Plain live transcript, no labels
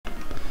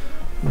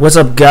What's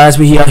up, guys?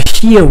 We are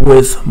here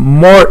with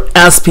more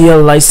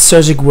SPL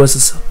Lysergic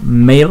versus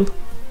Mael.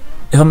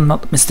 If I'm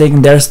not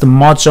mistaken, there's the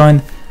mod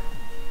join.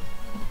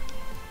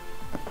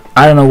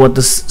 I don't know what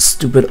this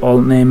stupid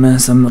alt name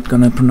is. I'm not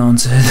gonna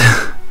pronounce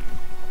it.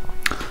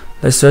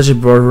 Lysergic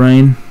brought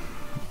rain.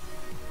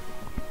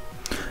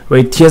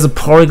 Wait, he has a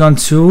Porygon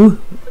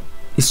too.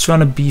 He's trying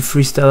to be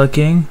Freestyler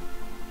King.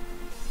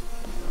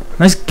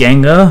 Nice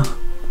Gengar.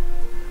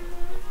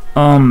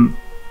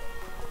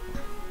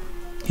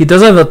 He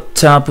does have a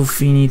Tapu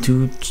Fini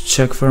to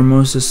check for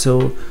Moses,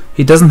 so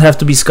he doesn't have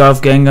to be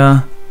Scarf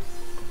Gengar.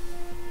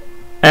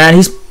 And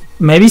he's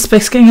maybe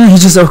Specs Gengar, he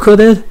just OHKO'd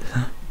it.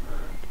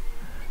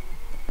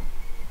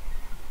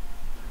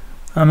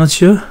 I'm not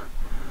sure.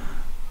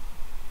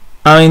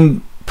 I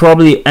mean,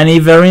 probably any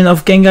variant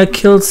of Gengar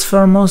kills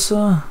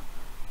Pheromosa.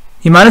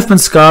 He might have been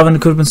Scarf and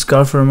it could have been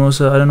Scarf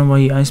Pheromosa. I don't know why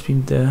he Ice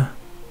Beamed there.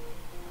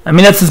 I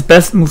mean, that's his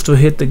best move to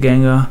hit the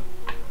Gengar.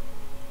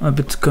 I'm a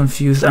bit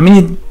confused. I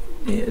mean,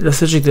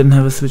 Lysergic didn't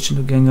have a switch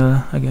into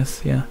Gengar, I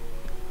guess, yeah.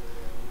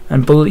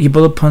 And he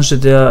bullet punched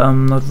it there.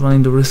 I'm not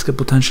running the risk of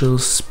potential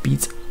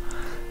speed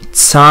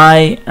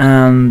tie,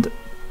 and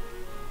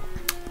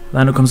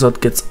Lando comes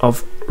out, gets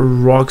off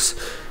rocks.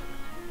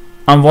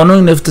 I'm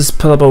wondering if this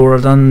Pelipper would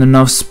have done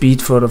enough speed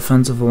for the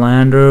offensive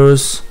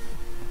Landers.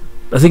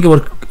 I think it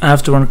would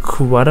have to run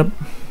quite a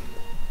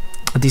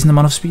decent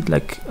amount of speed,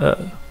 like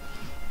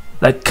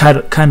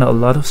kind of a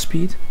lot of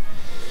speed.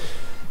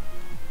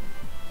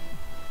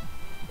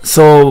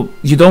 So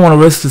you don't want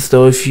to risk this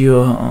though if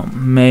you're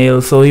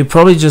Mael. So you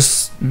probably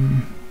just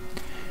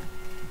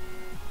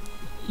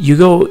you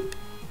go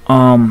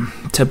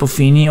Tapu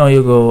Fini or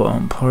you go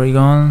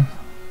Porygon.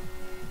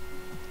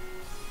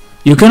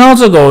 You can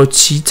also go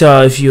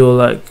Cheetah if you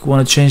like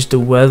want to change the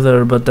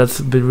weather, but that's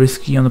a bit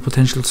risky on the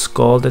potential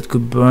Scald that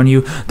could burn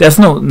you. There's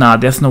no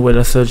way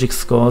Lysergic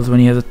Scalds when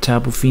he has a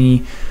Tapu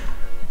Fini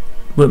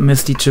with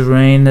Misty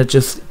Terrain that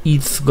just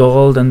eats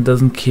Scald and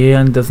doesn't care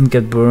and doesn't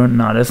get burned.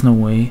 Nah, there's no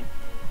way.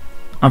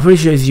 I'm pretty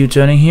sure he's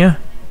U-turning here.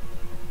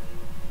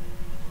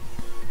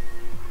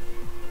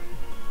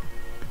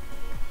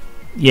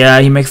 Yeah,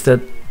 he makes that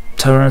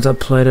Tyranitar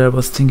play that I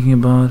was thinking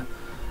about.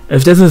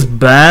 If this is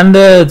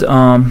banded,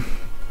 okay,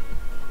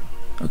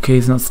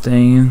 he's not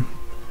staying in.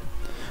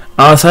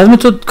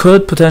 Seismitoad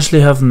could potentially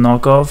have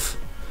knockoff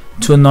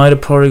to annoy the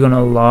Porygon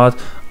a lot.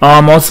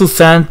 Also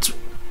Sand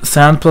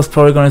plus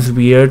Porygon is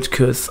weird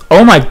because,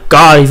 oh my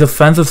god, he's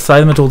offensive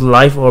Seismitoad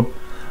Life Orb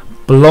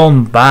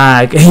blown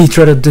back. He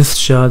tried to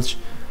discharge.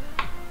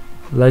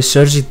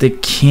 Lysergic the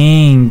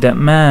king, that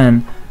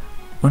man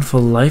went for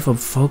Life Orb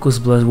Focus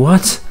Blast.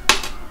 What?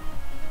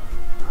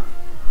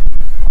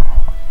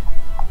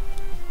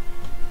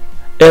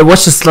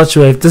 Watch the Sludge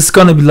Wave. This is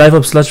gonna be Life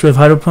Orb Sludge Wave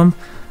Hydro Pump.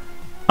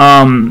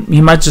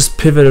 He might just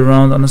pivot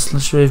around on a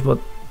Sludge Wave, but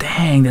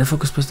dang, that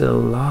Focus Blast did a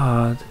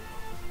lot.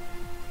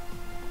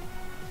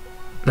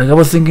 Like, I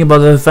was thinking about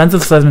the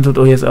offensive Seismitoad.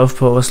 Oh, he has Elf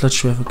Power,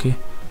 Sludge Wave, okay.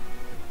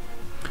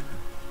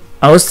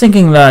 I was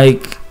thinking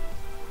like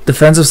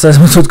defensive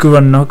Seismitoad could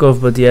run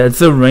knockoff, but yeah,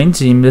 it's a rain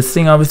team. This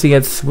thing obviously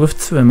gets Swift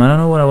Swim. I don't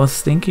know what I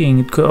was thinking.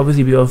 It could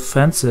obviously be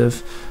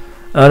offensive.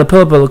 The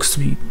Pelipper looks to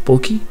be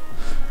bulky,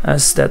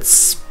 as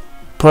that's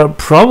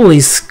probably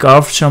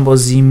Scarf Jump or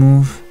Z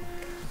move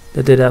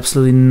that did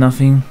absolutely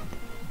nothing.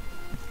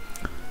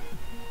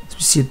 So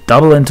we see a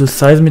double into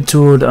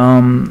Seismitoad.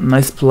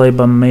 Nice play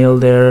by Mael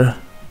there.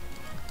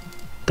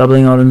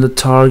 Doubling out in the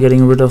tar,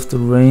 getting rid of the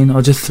rain,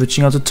 or just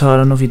switching out the tar. I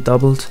don't know if he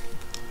doubled.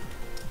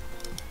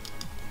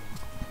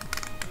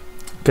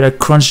 Okay, that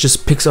crunch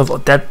just picks off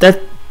that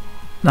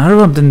Hydro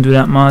Pump didn't do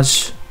that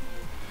much.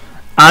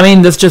 I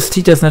mean, that's just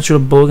Tita's natural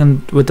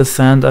Bogan with the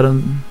sand. I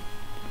don't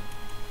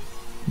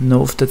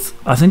know if that's,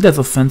 I think that's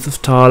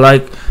offensive tar.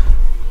 Like,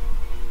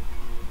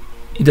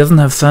 he doesn't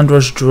have Sand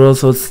Rush Drill,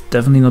 so it's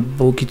definitely not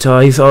bulky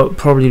tar. He's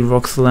probably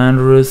Rocks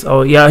Landorus.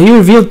 Oh yeah, he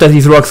revealed that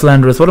he's Rocks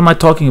Landorus. What am I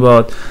talking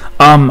about?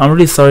 I'm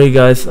really sorry,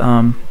 guys.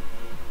 I'm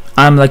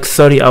like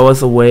 30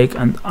 hours awake,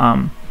 and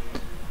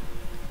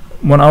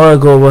 1 hour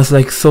ago I was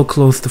like so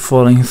close to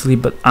falling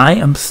asleep, but I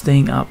am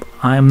staying up.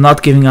 I am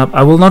not giving up.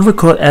 I will not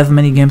record as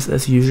many games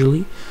as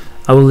usually.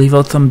 I will leave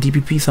out some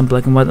DPP, some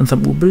Black and White, and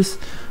some Ubers,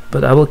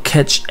 but I will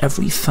catch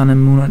every Sun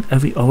and Moon and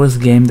every hours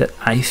game that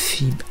I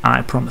see.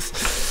 I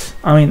promise.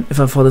 I mean, if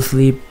I fall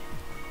asleep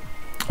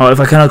or if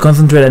I cannot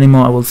concentrate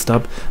anymore, I will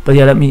stop. But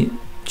yeah, let me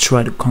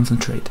try to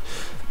concentrate.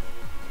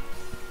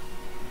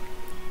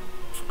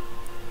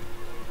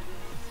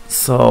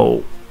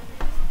 So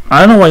I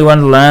don't know why you went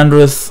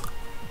Landorus.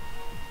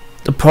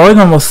 The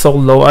Porygon was so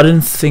low. I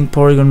didn't think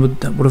Porygon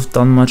would have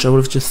done much. I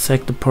would have just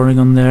sacked the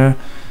Porygon there.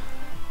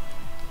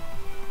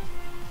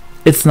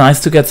 It's nice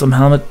to get some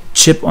helmet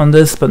chip on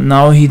this, but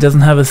now he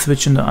doesn't have a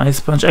switch in the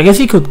Ice Punch. I guess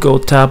he could go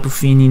Tapu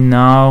Fini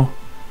now.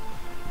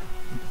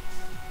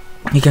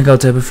 He can go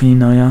Tapu Fini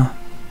now, yeah.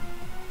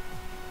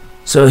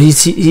 So he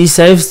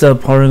saves the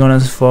Porygon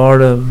as far,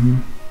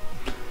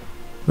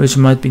 which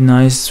might be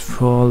nice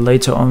for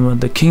later on when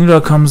the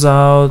Kingdra comes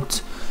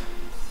out.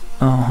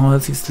 How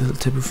else is still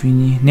Tapu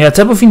Fini? Yeah,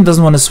 Tapu Fini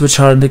doesn't want to switch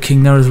hard and the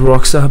King now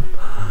rocks up.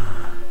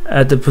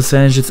 at the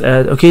percentage it's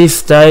at. Okay, he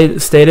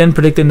stayed in,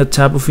 predicting the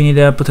Tapu Fini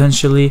there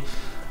potentially.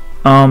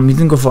 He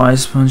didn't go for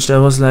Ice Punch.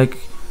 That was like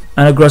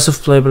an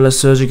aggressive play, but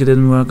Lysergic, it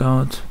didn't work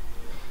out.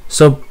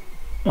 So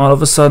all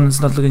of a sudden it's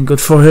not looking good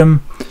for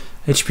him.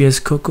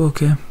 HPS Coco,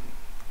 okay.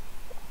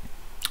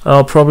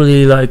 I'll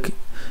probably like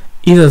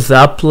either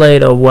Zap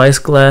Blade or Wise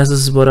Glass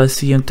is what I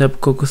see in Tapu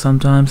Koko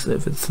sometimes,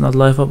 if it's not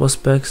Life Up or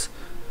Specs.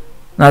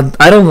 Now,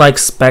 I don't like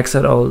Specs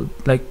at all.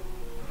 Like,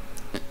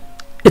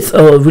 it's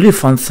a really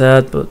fun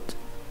set, but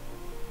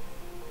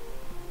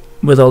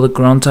with all the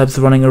ground types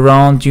running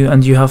around you,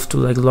 and you have to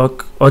like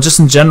lock, or just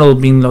in general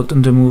being locked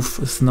into move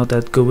is not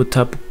that good with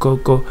Tapu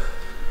Koko.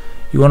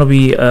 You want to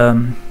be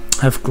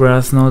have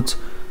Grass Knot.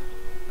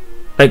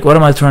 Like, what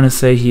am I trying to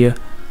say here?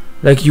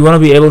 Like, you want to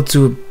be able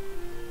to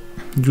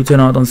U-turn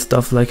out on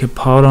stuff like a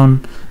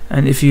Powdon,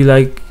 and if you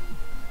like,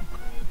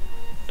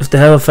 if they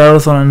have a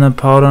Ferrothorn and a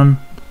Powdon,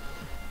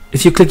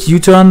 if you click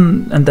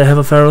U-turn and they have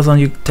a Ferrothorn,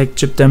 you take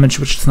chip damage,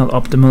 which is not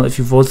optimal. If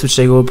you Volt Switch,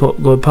 they go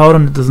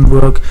Powdon, it doesn't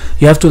work.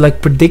 You have to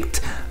like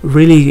predict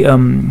really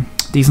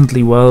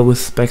decently well with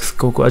Specs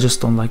Koko. I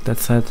just don't like that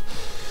set.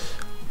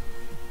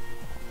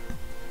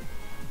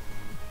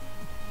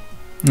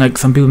 Like,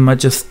 some people might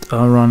just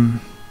run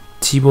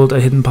T-Bolt, a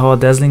Hidden Power,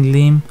 Dazzling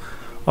Gleam,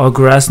 or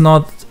Grass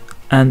Knot,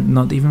 and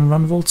not even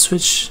run Volt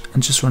Switch,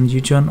 and just run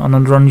U-turn, or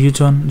not run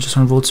U-turn, and just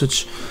run Volt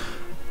Switch.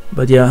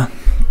 But yeah,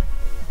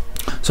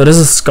 so this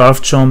is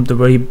Scarf Chomp, the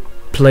way he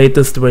played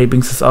this, the way he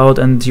brings this out,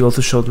 and he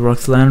also showed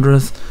Rock's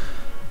Landreth.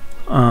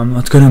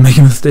 Not gonna make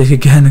a mistake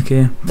again,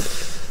 okay.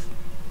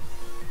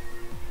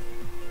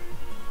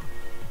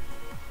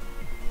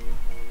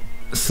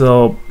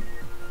 So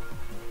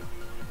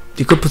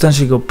you could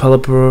potentially go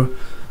Pelipper.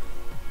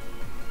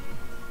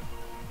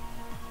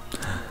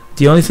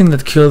 The only thing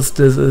that kills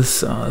this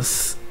is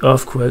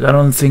Earthquake. I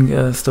don't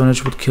think Stone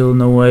Edge would kill,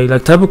 no way.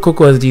 Like, Tapu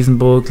Koko has decent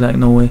bulk, like,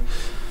 no way.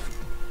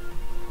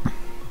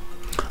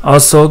 Our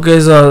Soul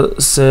Gazer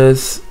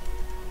says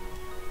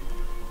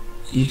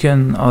you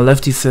can, our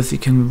Lefty says you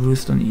can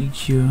roost on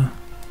EQ.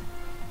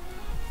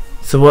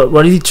 So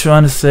what is he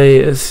trying to say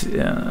is,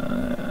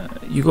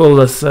 you go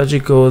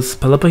Lysergic, goes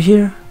Pelipper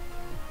here,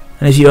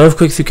 and if you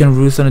Earthquakes you can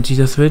roost on a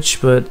Theta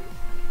switch, but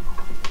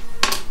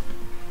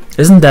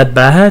isn't that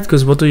bad?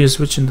 Because what do you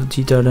switch into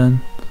Theta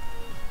then?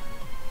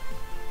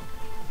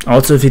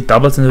 Also, if he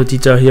doubles into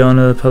Theta here on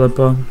a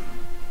Pelipper.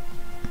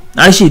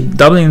 Actually,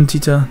 doubling in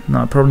Theta.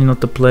 No, probably not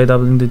the play,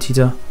 doubling the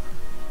Theta.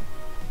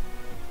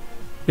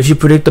 If you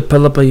predict the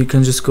Pelipper, you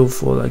can just go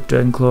for like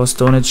Dragon Claw,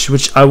 Stone Edge,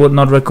 which I would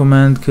not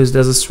recommend because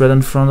there's a threat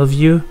in front of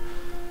you.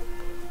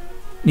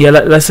 Yeah,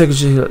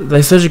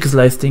 Lysergic is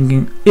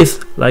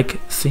like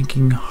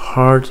thinking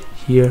hard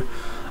here.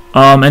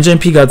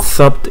 NJMP got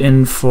subbed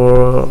in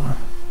for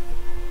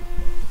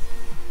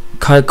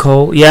Kyle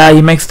Cole. Yeah,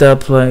 he makes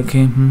that play.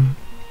 Okay,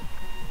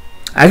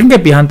 I can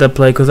get behind that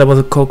play because that was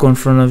a Koko in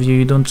front of you.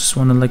 You don't just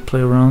want to like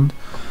play around.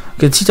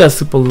 Okay, Theta is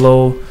super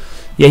low.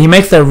 Yeah, he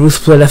makes that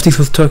Roost play. Lefty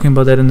was talking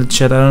about that in the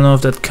chat. I don't know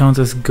if that counts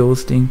as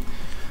ghosting.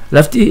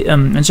 Lefty,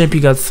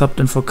 NJP got subbed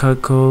in for Kyle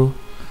Cole,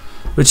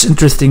 which is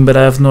interesting, but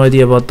I have no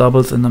idea about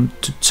doubles and I'm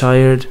too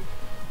tired.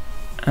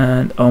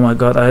 And oh my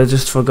god, I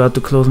just forgot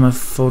to close my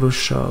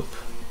Photoshop.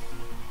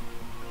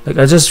 Like,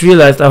 I just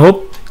realized, I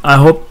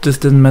hope this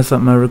didn't mess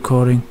up my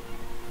recording.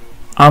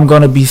 I'm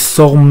gonna be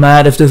so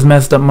mad if this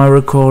messed up my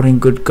recording.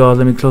 Good god,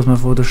 let me close my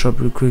Photoshop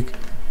real quick.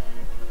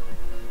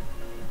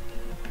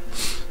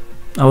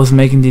 I was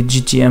making the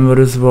GTM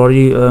vs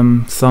Rory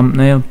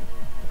thumbnail,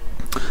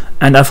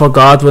 and I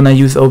forgot when I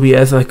use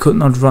OBS I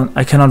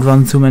cannot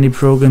run too many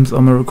programs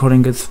or my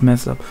recording gets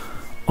messed up.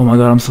 Oh my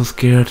god, I'm so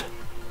scared.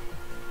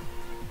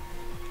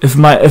 If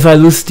I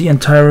lose the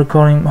entire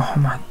recording, oh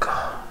my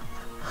god,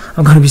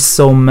 I'm gonna be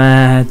so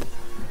mad.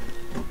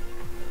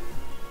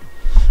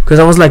 Because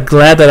I was like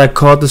glad that I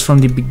caught this from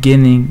the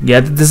beginning.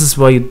 Yeah, this is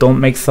why you don't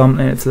make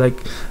thumbnails. It's like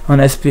on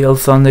SPL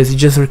Sundays, you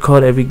just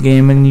record every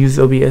game and use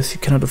OBS. You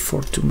cannot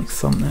afford to make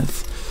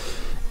thumbnails.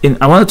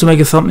 I wanted to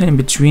make a thumbnail in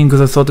between because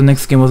I thought the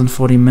next game was in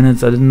 40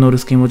 minutes. I didn't know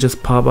this game would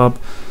just pop up.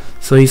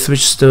 So he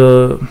switched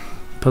the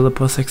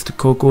Pelipper Sex to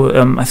Koko.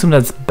 I assume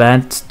that's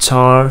Bad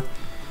Tar.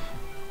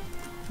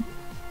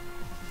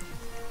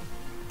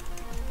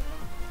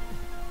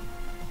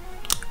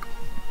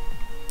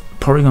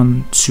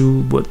 Porygon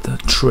 2, but the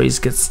Trace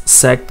gets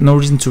sacked. No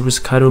reason to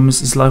risk Kaido miss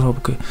his Life Up.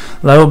 Okay,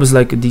 Life Up is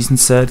like a decent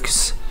set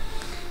because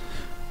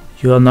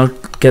you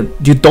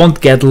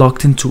don't get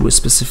locked into a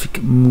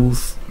specific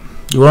move.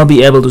 You want to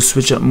be able to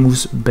switch up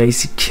moves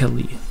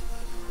basically.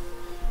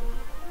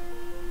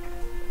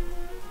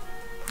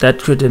 That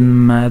crit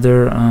didn't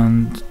matter,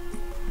 and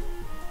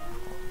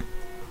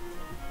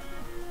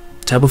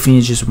Tapu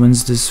Fini just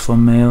wins this for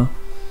Mael.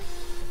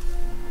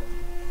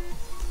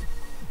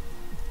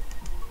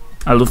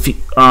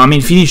 I mean,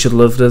 Fini should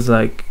live this.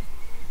 Like,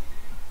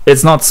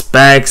 it's not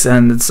Specs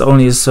and it's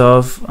only a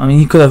Surf. I mean,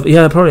 he could have,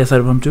 yeah, probably a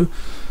Side Pump too.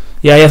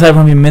 Yeah, yeah, Side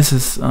Pump he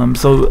misses.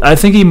 So I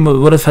think he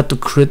would have had to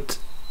crit.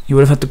 He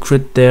would have had to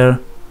crit there.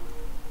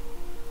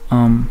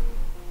 Don't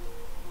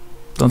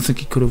think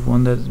he could have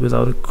won that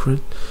without a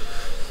crit.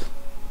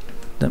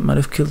 That might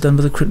have killed them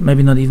with a crit.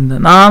 Maybe not even that.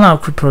 No,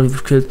 crit probably would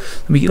have killed.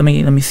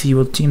 Let me see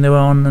what team they were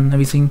on and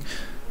everything.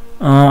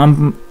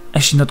 I'm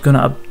actually not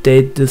gonna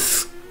update the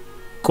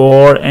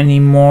score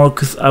anymore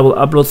because I will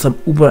upload some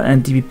Uber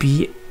and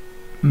DBP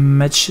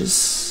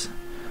matches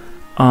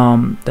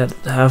that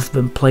have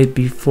been played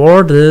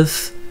before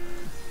this,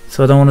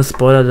 so I don't want to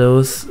spoil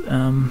those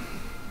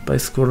by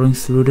scrolling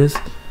through this.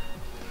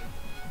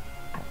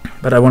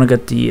 But I want to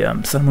get the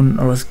Sun&Moon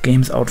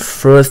games out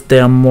first. They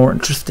are more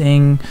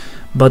interesting.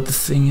 But the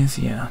thing is,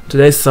 yeah,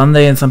 today's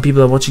Sunday and some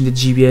people are watching the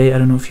GBA. I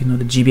don't know if you know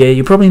the GBA.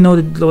 You probably know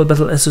the Global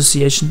Battle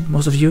Association,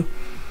 most of you.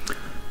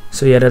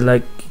 So yeah, that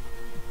like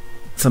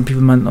some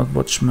people might not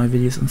watch my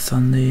videos on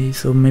Sunday,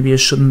 so maybe I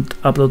shouldn't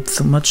upload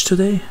so much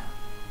today.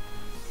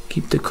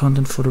 Keep the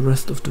content for the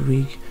rest of the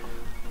week.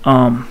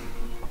 I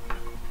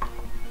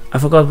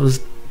forgot what was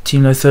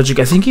Team Lysergic.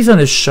 I think he's on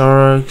the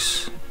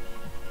Sharks.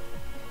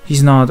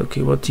 He's not.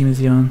 Okay, what team is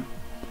he on?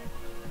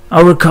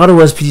 Oh, Ricardo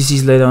was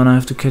PTCs later on. I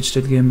have to catch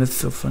that game. That's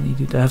so funny,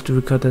 dude. I have to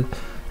record that.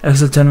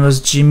 Axel 10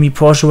 was Jimmy.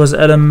 Porsche was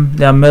Adam.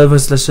 Yeah, Mael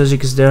vs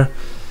Lysergic is there.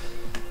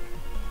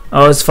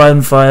 Oh, it's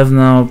 5-5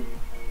 now.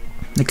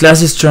 The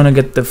class is trying to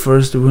get the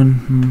first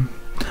win.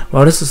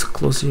 Wow, this is a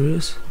close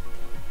series.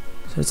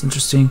 So that's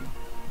interesting.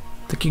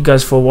 Thank you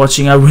guys for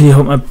watching. I really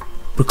hope my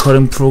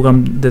recording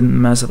program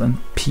didn't mess up. And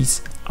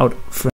peace out, friends.